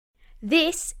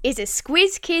This is a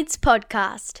Squiz Kids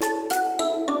podcast.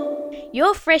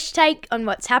 Your fresh take on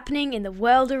what's happening in the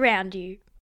world around you.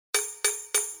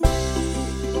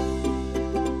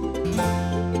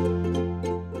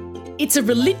 It's a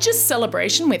religious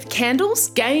celebration with candles,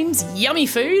 games, yummy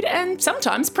food, and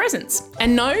sometimes presents.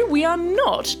 And no, we are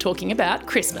not talking about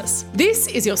Christmas. This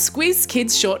is your Squiz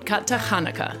Kids shortcut to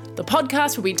Hanukkah, the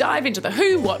podcast where we dive into the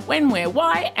who, what, when, where,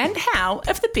 why, and how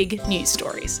of the big news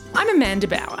stories. I'm Amanda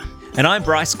Bauer. And I'm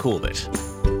Bryce Corbett.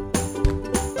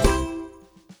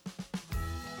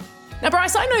 Now,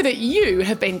 Bryce, I know that you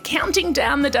have been counting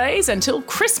down the days until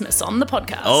Christmas on the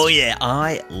podcast. Oh yeah,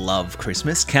 I love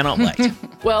Christmas. Cannot wait.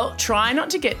 Well, try not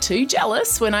to get too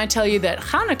jealous when I tell you that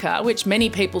Hanukkah, which many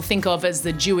people think of as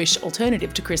the Jewish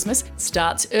alternative to Christmas,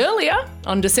 starts earlier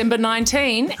on December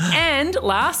 19 and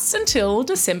lasts until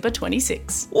December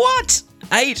 26. What?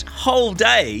 8 whole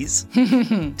days?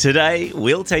 Today,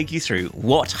 we'll take you through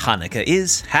what Hanukkah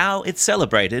is, how it's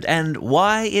celebrated, and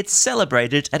why it's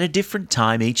celebrated at a different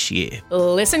time each year.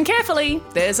 Listen carefully.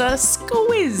 There's a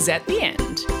squiz at the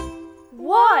end.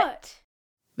 What?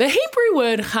 The Hebrew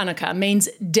word Hanukkah means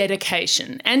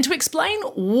dedication, and to explain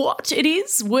what it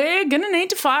is, we're going to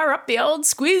need to fire up the old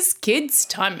Squiz Kids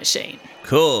time machine.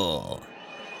 Cool.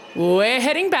 We're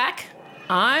heading back.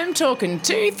 I'm talking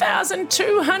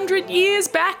 2,200 years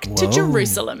back to Whoa.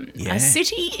 Jerusalem, Yeah. a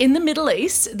city in the Middle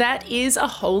East that is a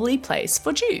holy place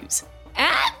for Jews.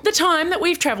 At the time that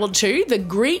we've travelled to, the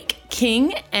Greek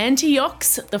king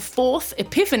Antiochus IV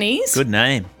Epiphanes, Good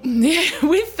name.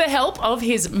 with the help of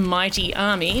his mighty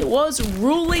army, was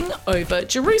ruling over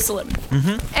Jerusalem.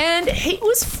 And he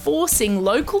was forcing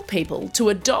local people to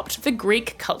adopt the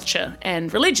Greek culture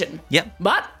and religion. Yep.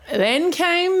 But then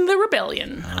came the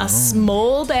rebellion. A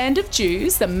small band of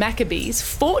Jews, the Maccabees,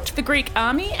 fought the Greek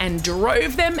army and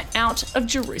drove them out of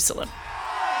Jerusalem.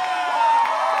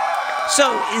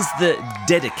 So is the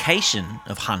dedication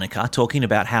of Hanukkah talking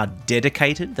about how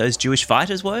dedicated those Jewish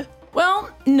fighters were? Well,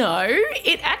 no,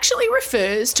 it actually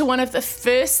refers to one of the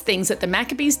first things that the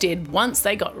Maccabees did once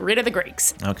they got rid of the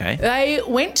Greeks. Okay. They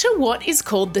went to what is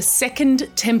called the Second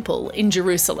Temple in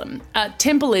Jerusalem. A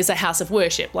temple is a house of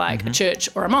worship, like a church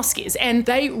or a mosque is, and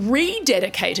they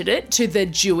rededicated it to the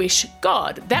Jewish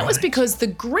God. That was because the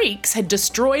Greeks had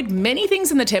destroyed many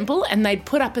things in the temple and they'd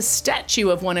put up a statue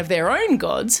of one of their own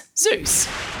gods, Zeus.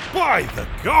 By the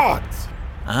gods!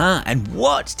 And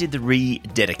what did the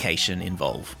rededication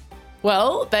involve?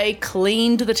 Well, they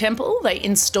cleaned the temple, they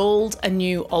installed a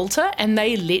new altar, and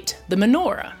they lit the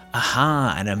menorah.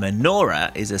 Aha, and a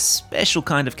menorah is a special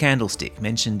kind of candlestick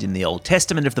mentioned in the Old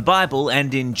Testament of the Bible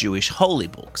and in Jewish holy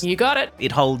books. You got it.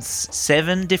 It holds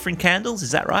 7 different candles,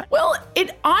 is that right? Well,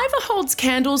 it either holds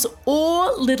candles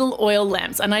or little oil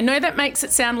lamps. And I know that makes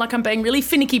it sound like I'm being really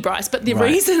finicky, Bryce, but the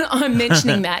Right. reason I'm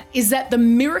mentioning that is that the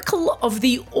miracle of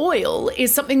the oil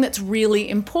is something that's really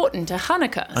important to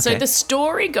Hanukkah. So Okay. the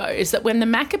story goes that when the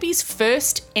Maccabees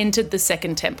first entered the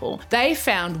Second Temple, they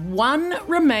found one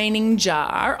remaining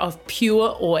jar of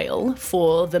pure oil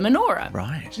for the menorah.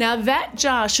 Right. Now, that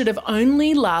jar should have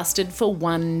only lasted for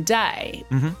one day,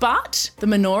 but the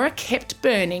menorah kept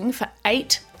burning for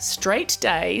 8 straight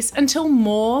days until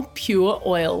more pure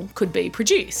oil could be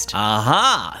produced.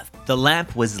 Aha! The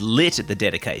lamp was lit at the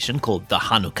dedication, called the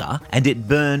Hanukkah, and it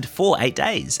burned for 8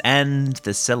 days. And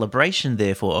the celebration,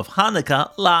 therefore, of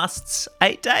Hanukkah lasts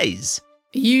 8 days.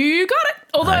 You got it.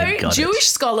 I Although got Jewish it.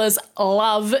 scholars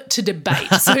love to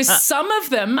debate. So some of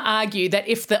them argue that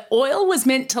if the oil was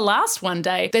meant to last one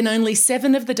day, then only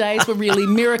 7 of the days were really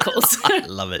miracles.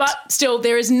 Love it. But still,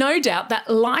 there is no doubt that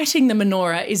lighting the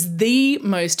menorah is the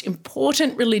most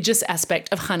important religious aspect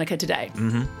of Hanukkah today.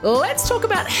 Let's talk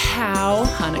about how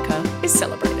Hanukkah is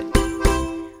celebrated.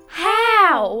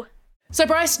 How? So,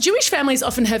 Bryce, Jewish families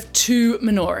often have 2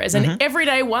 menorahs, an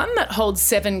everyday one that holds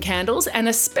 7 candles and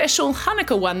a special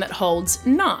Hanukkah one that holds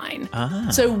 9.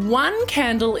 So one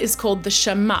candle is called the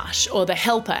shamash, or the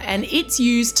helper, and it's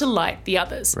used to light the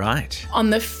others. Right. On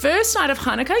the first night of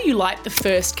Hanukkah, you light the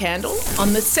first candle.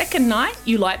 On the second night,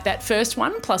 you light that first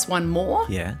one plus 1 more.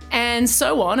 Yeah. And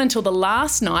so on until the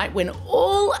last night when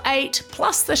all 8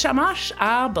 plus the shamash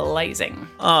are blazing.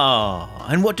 Oh,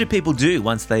 and what do people do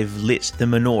once they've lit the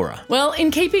menorah? Well,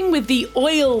 in keeping with the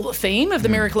oil theme of the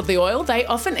miracle of the oil, they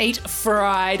often eat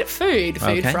fried food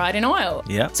Okay. fried in oil.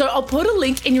 Yep. So I'll put a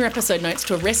link in your episode notes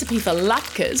to a recipe for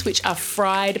latkes, which are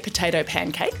fried potato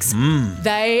pancakes.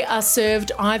 They are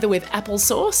served either with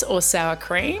applesauce or sour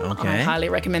cream. Okay. I highly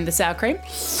recommend the sour cream.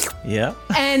 Yeah.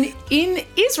 And in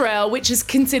Israel, which is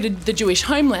considered the Jewish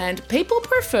homeland, people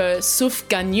prefer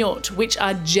sufganiyot, which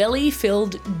are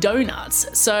jelly-filled donuts.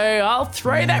 So I'll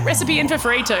throw that recipe in for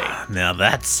free too. Now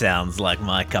that sounds Sounds like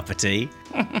my cup of tea.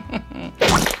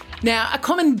 Now, a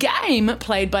common game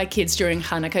played by kids during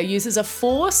Hanukkah uses a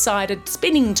 4-sided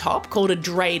spinning top called a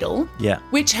dreidel,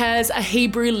 which has a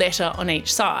Hebrew letter on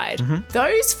each side.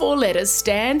 Those 4 letters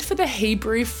stand for the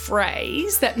Hebrew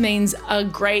phrase that means a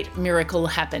great miracle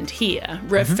happened here,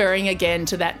 referring again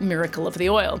to that miracle of the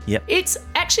oil. It's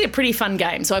actually a pretty fun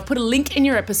game, so I've put a link in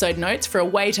your episode notes for a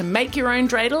way to make your own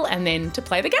dreidel and then to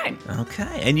play the game.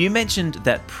 Okay, and you mentioned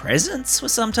that presents were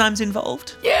sometimes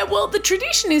involved? Yeah, well, the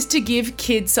tradition is to give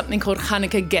kids something called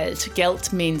Hanukkah Geld.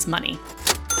 Geld means money.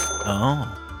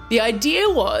 Oh. The idea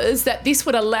was that this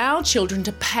would allow children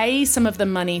to pay some of the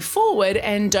money forward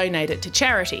and donate it to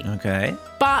charity. Okay.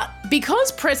 But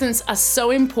because presents are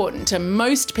so important to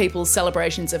most people's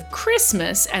celebrations of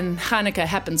Christmas, and Hanukkah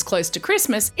happens close to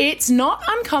Christmas, it's not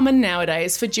uncommon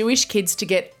nowadays for Jewish kids to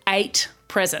get 8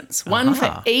 presents, one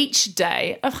for each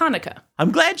day of Hanukkah.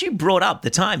 I'm glad you brought up the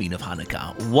timing of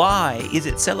Hanukkah. Why is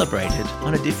it celebrated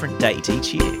on a different date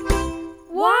each year?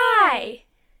 Why?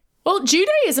 Well,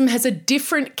 Judaism has a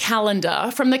different calendar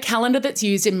from the calendar that's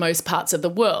used in most parts of the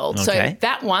world. Okay. So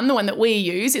that one, the one that we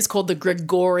use, is called the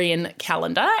Gregorian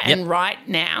calendar. And right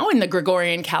now in the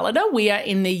Gregorian calendar, we are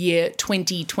in the year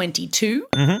 2022.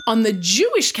 On the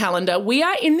Jewish calendar, we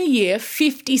are in the year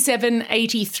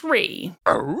 5783.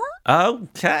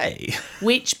 Okay.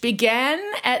 Which began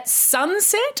at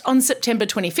sunset on September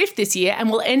 25th this year and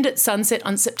will end at sunset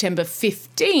on September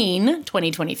 15,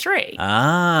 2023.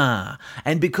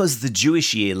 And because the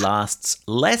Jewish year lasts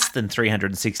less than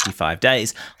 365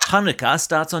 days, Hanukkah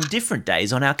starts on different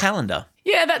days on our calendar.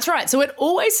 Yeah, that's right. So it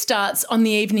always starts on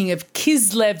the evening of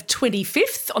Kislev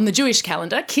 25th on the Jewish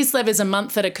calendar. Kislev is a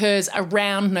month that occurs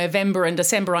around November and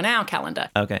December on our calendar.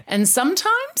 Okay. And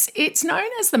sometimes it's known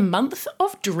as the month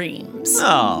of dreams.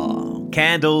 Oh,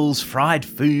 candles, fried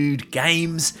food,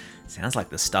 games. Sounds like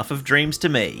the stuff of dreams to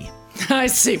me. I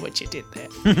see what you did there.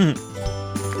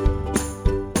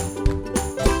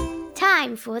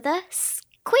 Time for the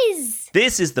quiz.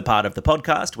 This is the part of the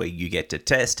podcast where you get to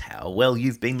test how well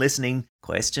you've been listening.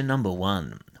 Question number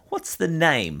 1. What's the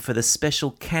name for the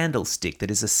special candlestick that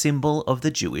is a symbol of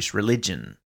the Jewish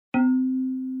religion?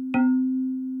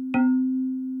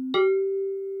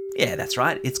 Yeah, that's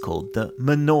right. It's called the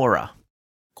menorah.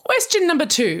 Question number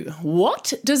 2.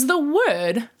 What does the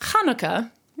word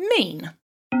Hanukkah mean?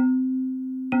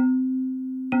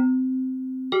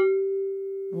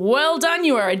 Well done,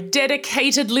 you are a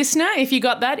dedicated listener. If you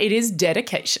got that, it is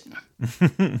dedication.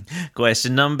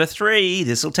 Question number 3.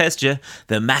 This will test you.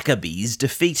 The Maccabees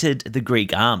defeated the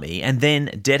Greek army and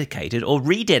then dedicated or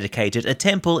rededicated a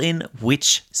temple in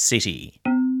which city?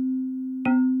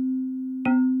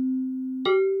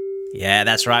 Yeah,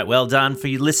 that's right. Well done for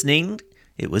you listening.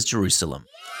 It was Jerusalem.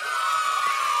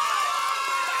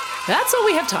 That's all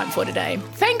we have time for today.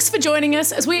 Thanks for joining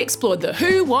us as we explored the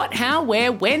who, what, how,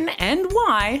 where, when and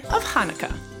why of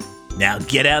Hanukkah. Now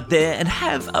get out there and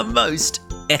have a most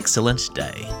excellent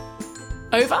day.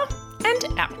 Over and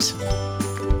out.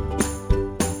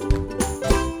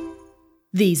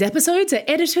 These episodes are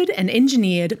edited and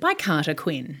engineered by Carter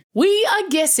Quinn. We are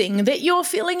guessing that you're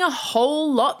feeling a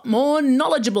whole lot more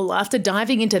knowledgeable after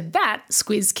diving into that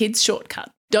Squiz Kids shortcut.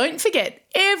 Don't forget,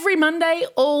 every Monday,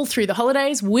 all through the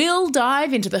holidays, we'll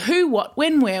dive into the who, what,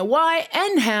 when, where, why,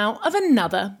 and how of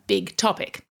another big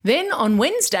topic. Then on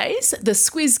Wednesdays, the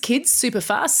Squiz Kids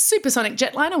Superfast Supersonic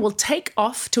Jetliner will take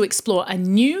off to explore a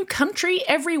new country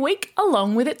every week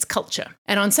along with its culture.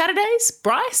 And on Saturdays,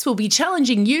 Bryce will be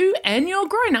challenging you and your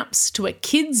grown-ups to a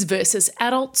kids versus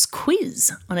adults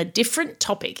quiz on a different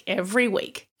topic every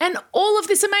week. And all of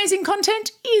this amazing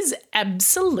content is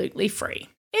absolutely free.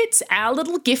 It's our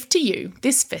little gift to you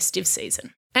this festive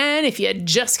season. And if you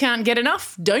just can't get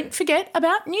enough, don't forget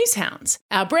about Newshounds,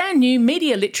 our brand new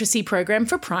media literacy program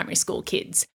for primary school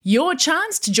kids. Your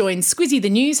chance to join Squizzy the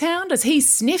Newshound as he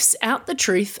sniffs out the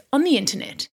truth on the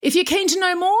internet. If you're keen to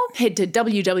know more, head to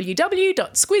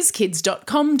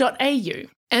www.squizkids.com.au.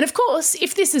 And of course,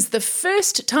 if this is the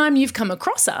first time you've come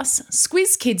across us,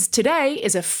 Squiz Kids Today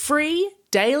is a free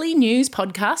daily news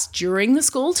podcast during the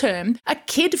school term, a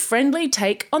kid-friendly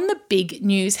take on the big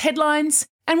news headlines,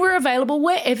 and we're available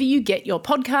wherever you get your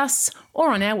podcasts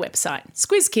or on our website,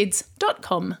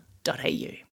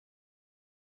 squizkids.com.au.